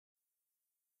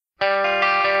I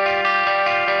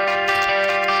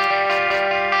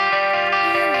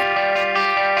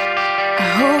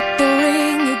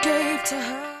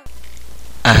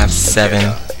have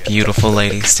 7 beautiful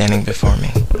ladies standing before me,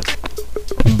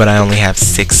 but I only have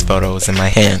 6 photos in my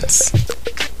hands.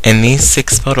 And these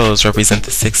 6 photos represent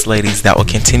the 6 ladies that will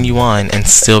continue on and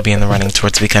still be in the running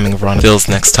towards becoming Veroniville'S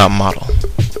next top model.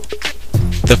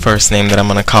 The first name that I'm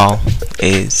going to call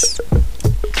is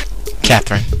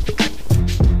Catherine.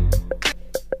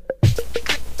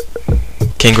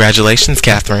 Congratulations,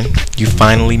 Catherine. You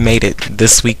finally made it.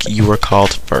 This week you were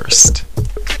called first.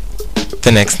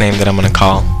 The next name that I'm going to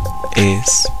call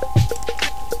is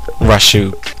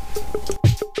Rashub.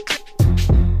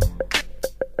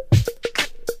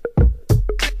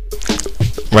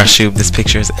 Rashub, this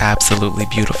picture is absolutely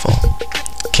beautiful.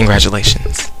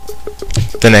 Congratulations.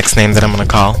 The next name that I'm going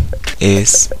to call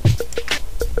is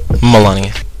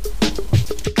Melania.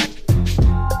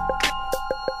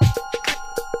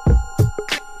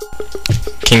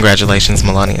 Congratulations,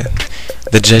 Melania.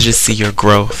 The judges see your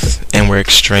growth and we're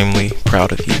extremely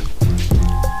proud of you.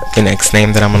 The next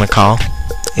name that I'm going to call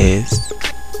is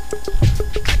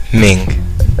Ming.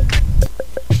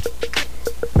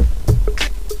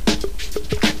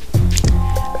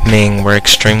 Ming, we're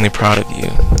extremely proud of you.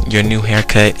 Your new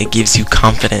haircut, it gives you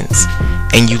confidence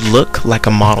and you look like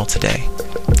a model today.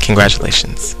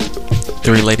 Congratulations.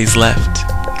 3 ladies left,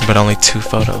 but only 2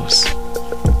 photos.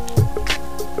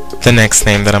 The next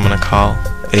name that I'm going to call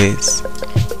is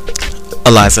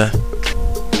Eliza.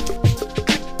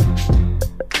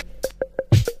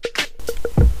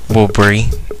 Will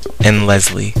Bree and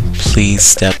Leslie please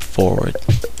step forward?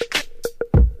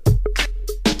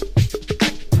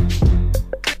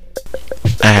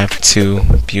 I have 2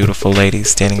 beautiful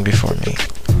ladies standing before me,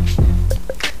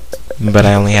 but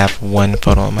I only have 1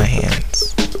 photo in my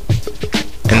hands.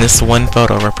 And this 1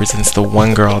 photo represents the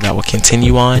 1 girl that will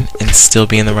continue on and still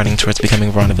be in the running towards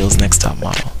becoming Veroniville'S next top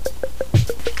model.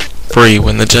 Bree,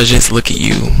 when the judges look at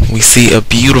you, we see a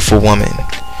beautiful woman.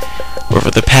 Over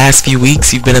the past few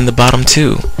weeks, you've been in the bottom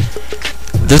 2.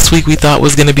 This week we thought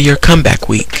was going to be your comeback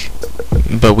week,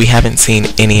 but we haven't seen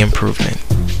any improvement.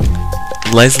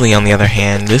 Leslie, on the other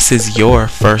hand, this is your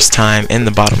first time in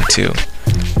the bottom 2,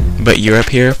 but you're up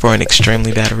here for an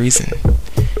extremely bad reason.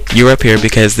 You're up here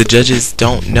because the judges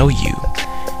don't know you.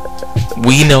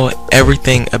 We know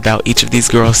everything about each of these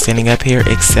girls standing up here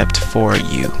except for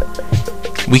you.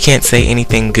 We can't say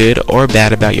anything good or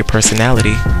bad about your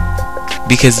personality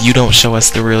because you don't show us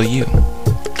the real you.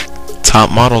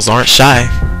 Top models aren't shy,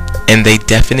 and they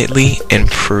definitely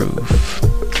improve.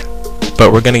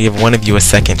 But we're going to give one of you a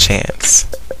second chance,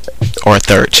 or a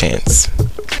third chance.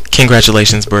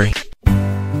 Congratulations, Bree.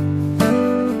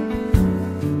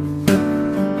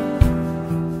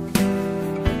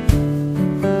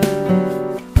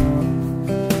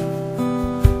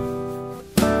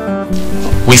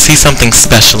 We see something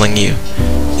special in you,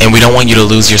 and we don't want you to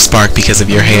lose your spark because of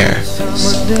your hair.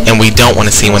 And we don't want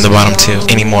to see you in the bottom 2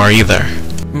 anymore either.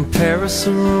 Paris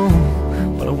or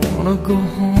Rome, but I wanna go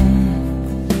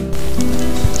home.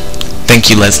 Thank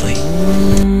you, Leslie.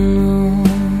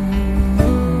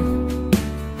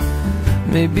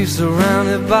 Maybe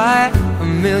surrounded by a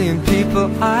million people,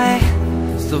 I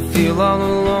still feel all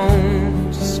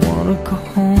alone. Just wanna go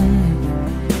home.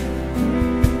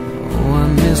 Oh, I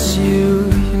miss you,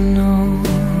 you know.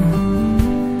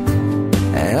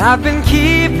 And I've been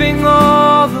keeping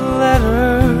all the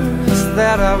letters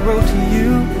that I wrote to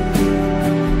you,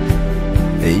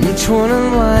 each one a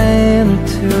line or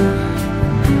 2.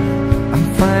 I'm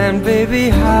fine, baby,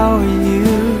 how are you?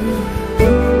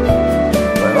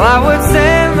 Well, I would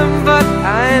send them, but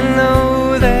I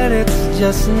know that it's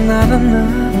just not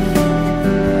enough.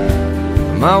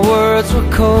 My words were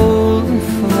cold and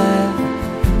flat,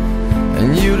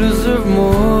 and you deserve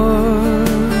more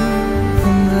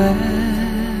than that.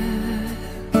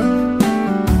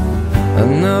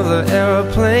 Another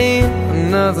airplane,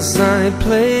 another sunny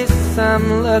place.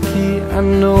 I'm lucky, I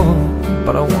know,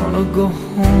 but I wanna go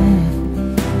home.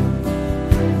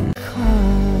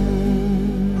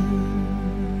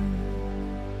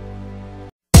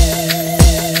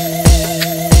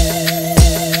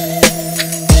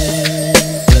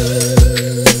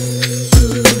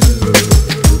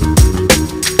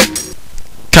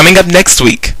 Coming up next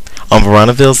week on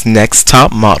Veroniville'S Next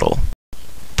Top Model,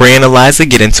 Bree and Eliza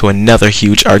get into another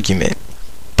huge argument.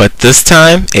 But this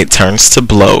time, it turns to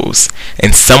blows,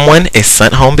 and someone is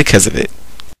sent home because of it.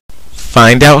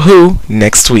 Find out who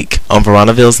next week on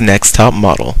Veroniville'S Next Top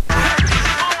Model.